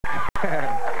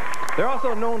They're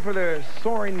also known for their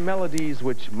soaring melodies,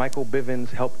 which Michael Bivins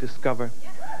helped discover.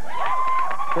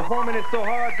 Performing It's So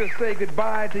Hard to Say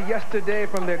Goodbye to Yesterday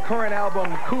from their current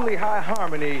album, Coolie High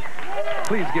Harmony.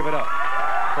 Please give it up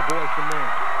for Boyz II Men.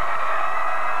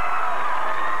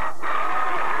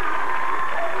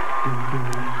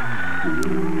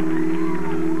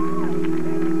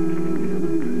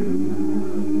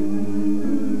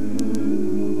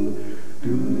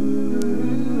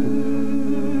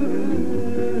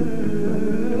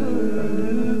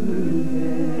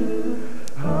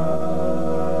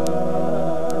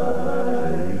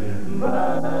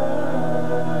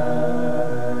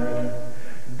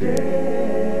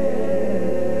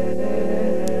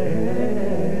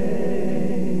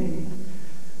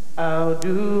 I'll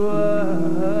do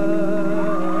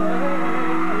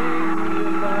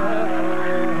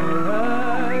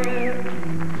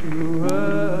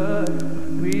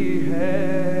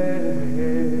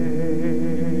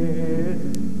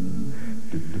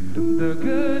the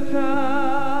good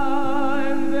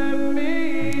times that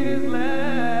made us laugh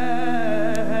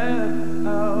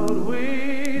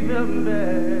outweigh the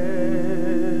bad,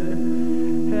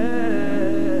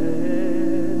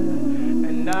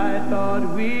 and I thought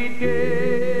we'd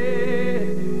get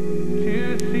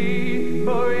to see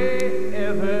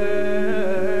forever,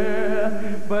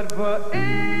 but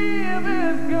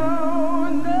forever's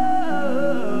gone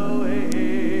away.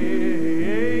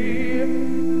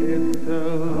 It's so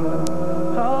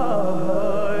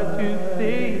hard to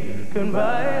say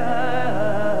goodbye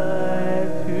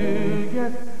to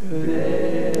yesterday.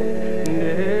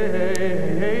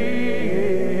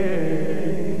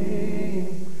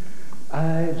 I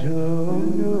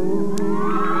don't know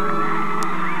where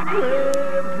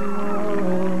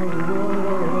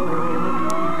we're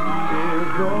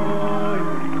going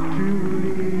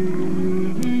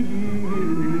to lead.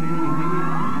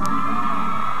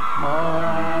 All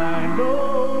I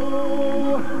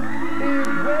know is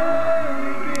where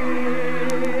we've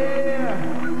been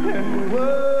and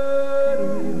what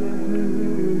we've been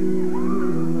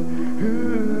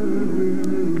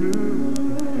through.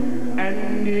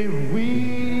 And if we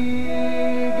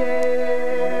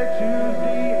get to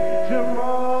see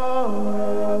tomorrow,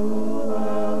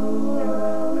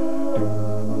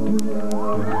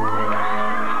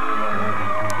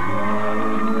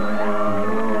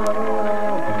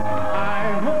 I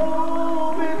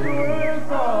hope it's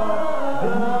worth all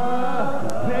the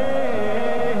pain.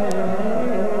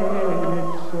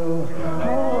 It's so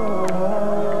hard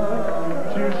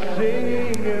to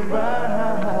say goodbye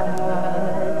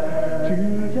to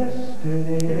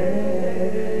yesterday.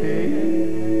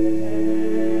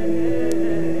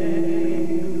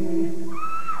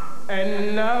 And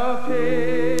now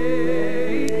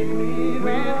take with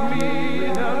me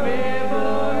the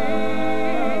memories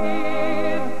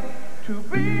to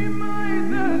be my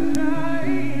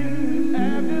sunshine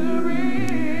after the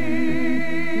rain.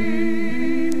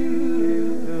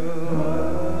 It's so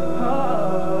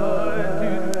hard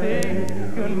to say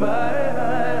goodbye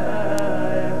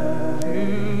to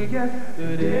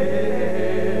yesterday.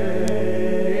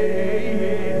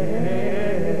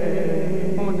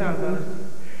 One more time, fellas.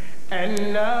 And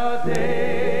now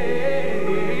take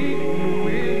with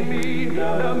me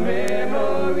the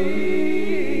memories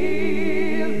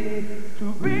to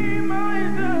be my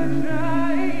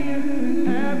sunshine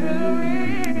after the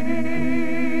rain.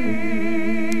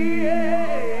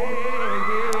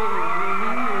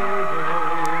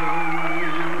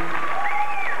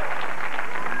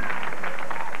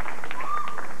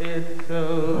 It's so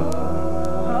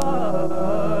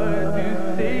hard to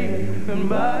say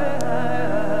goodbye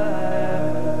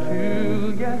to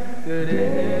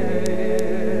yesterday.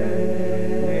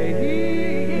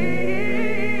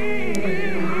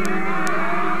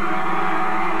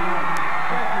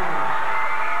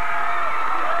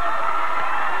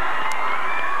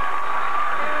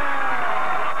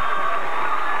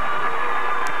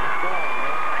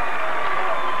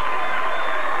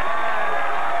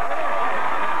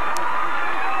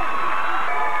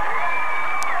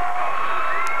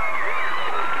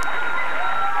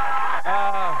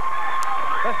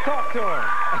 Let's talk to him.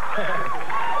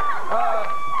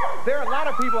 There are a lot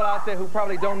of people out there who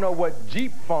probably don't know what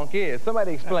Jeep Funk is.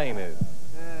 Somebody explain it.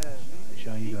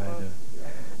 Show you guys.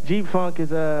 Jeep Funk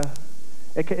is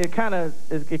it kind of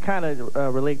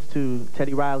relates to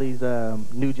Teddy Riley's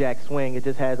New Jack Swing. It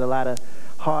just has a lot of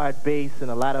hard bass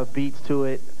and a lot of beats to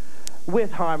it,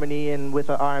 with harmony and with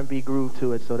an R&B groove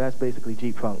to it. So that's basically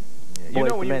Jeep Funk. You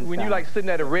know when you like sitting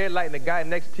at a red light and the guy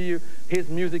next to you, his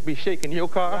music be shaking your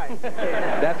car? Right.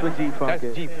 That's what Jeep Funk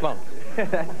is. That's Jeep Funk.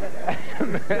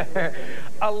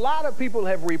 A lot of people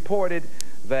have reported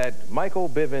that Michael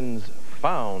Bivins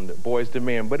found Boyz II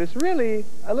Men, but it's really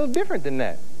a little different than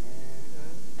that.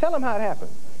 Tell them how it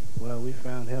happened. Well, we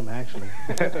found him, actually.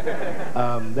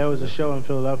 There was a show in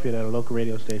Philadelphia that a local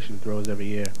radio station throws every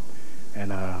year,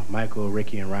 and Michael,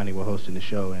 Ricky, and Ronnie were hosting the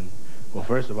show, and, well,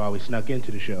 first of all, we snuck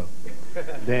into the show.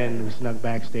 Then we snuck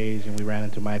backstage, and we ran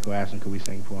into Michael, asked him could we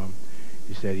sing for him.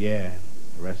 He said, yeah,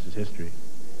 the rest is history.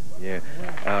 Yeah.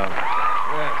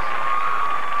 Yes.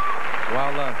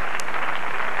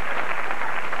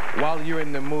 While you're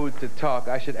in the mood to talk,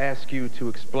 I should ask you to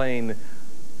explain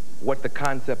what the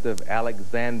concept of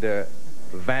Alexander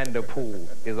Vanderpool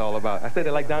is all about. I said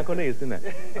it like Don Cornelius, didn't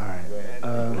I?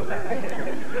 All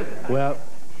right. Well,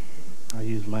 I'll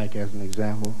use Mike as an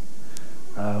example.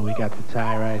 We got the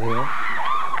tie right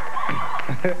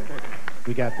here.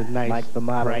 We got the nice,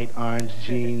 bright orange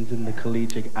jeans and the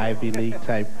collegiate Ivy League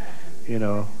type, you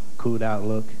know, cooled out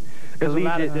look. There's a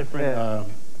lot of different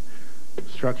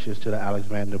structures to the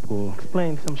Alexander Pool.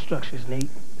 Explain some structures, Nate.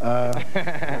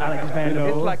 Alexander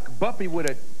It's like Buppy with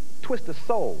a twist of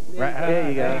soul. Right. There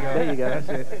you go. There you go. That's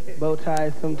it. Bow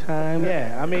ties sometimes.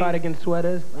 Yeah, I mean cardigan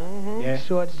sweaters. Yeah.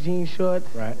 Shorts, jean shorts.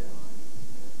 Right.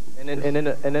 And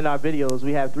then our videos.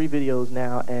 We have 3 videos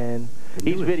now, and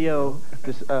each video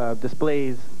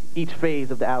displays each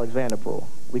phase of the Alexander Pool.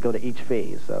 We go to each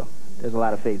phase, so there's a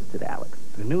lot of phases to the Alex.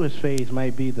 The newest phase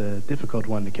might be the difficult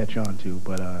one to catch on to,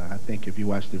 but I think if you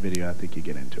watch the video, I think you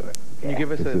get into it. Can you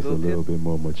give us a little bit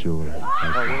more mature?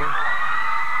 Oh, really?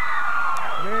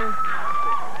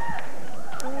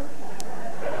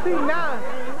 See, now,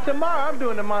 tomorrow I'm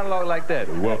doing a monologue like that.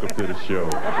 Welcome to the show.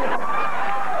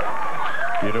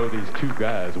 You know, these 2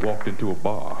 guys walked into a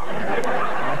bar.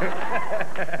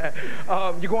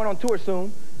 You're going on tour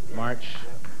soon? March.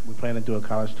 We plan to do a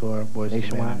college tour. Boyz II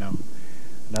Men and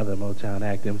another Motown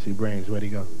act, MC Brains. Where'd he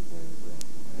go?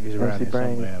 He's around here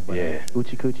somewhere. But, yeah.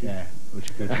 Oochie Coochie. Yeah.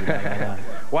 Oochie Coochie.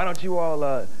 Why don't you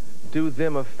all do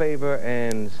them a favor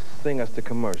and sing us the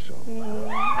commercial? The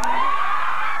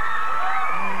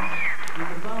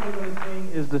song we're going to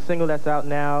sing is the single that's out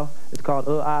now. It's called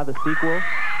the sequel.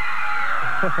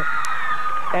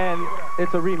 And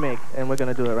it's a remake, and we're going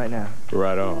to do it right now.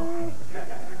 Right on.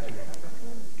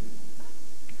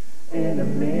 In a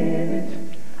minute,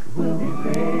 we'll be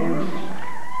finished.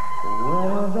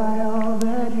 Was I all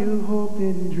that you hoped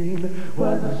and dreamed?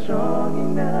 Was I strong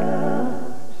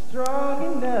enough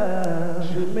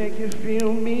to make you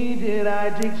feel me? Did I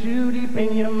dig too deep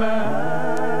in your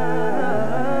mind?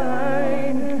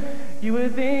 You were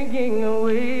thinking of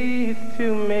ways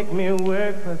to make me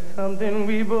work for something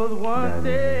we both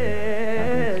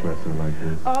wanted. Like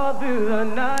this. All through the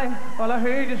night, all I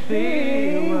heard you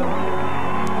say was...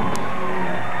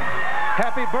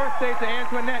 Happy birthday to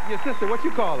Antoinette, your sister. What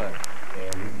you call her?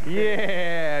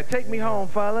 Yeah. Take me home,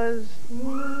 fellas.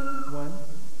 1,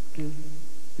 2,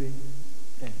 3,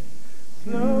 and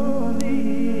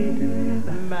slowly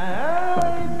my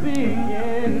eyes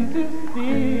begin to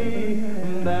see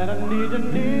that I need a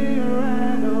new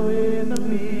right away to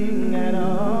me at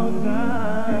all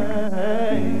times.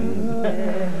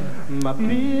 My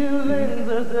feelings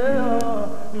are so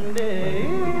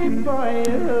deep for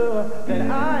you that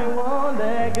I won't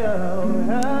let go.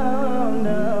 Oh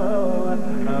no,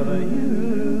 of you.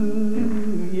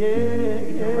 Yeah.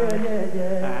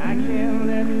 I can't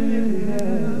let you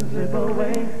slip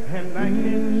away, and I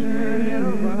can't turn it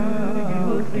around. You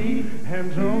will see,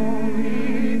 and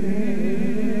only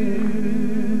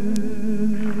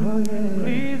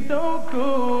please don't go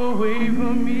away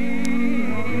from me.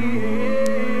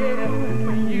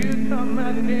 When you call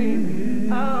my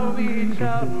name, I'll reach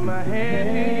out my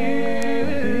hand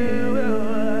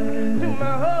to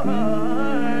my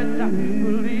heart.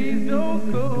 Please don't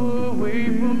go away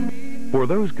from me. For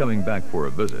those coming back for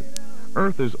a visit,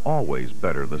 Earth is always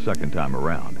better the second time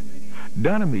around.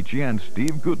 Don Amici and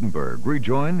Steve Guttenberg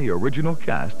rejoin the original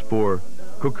cast for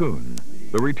Cocoon,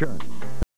 The Return.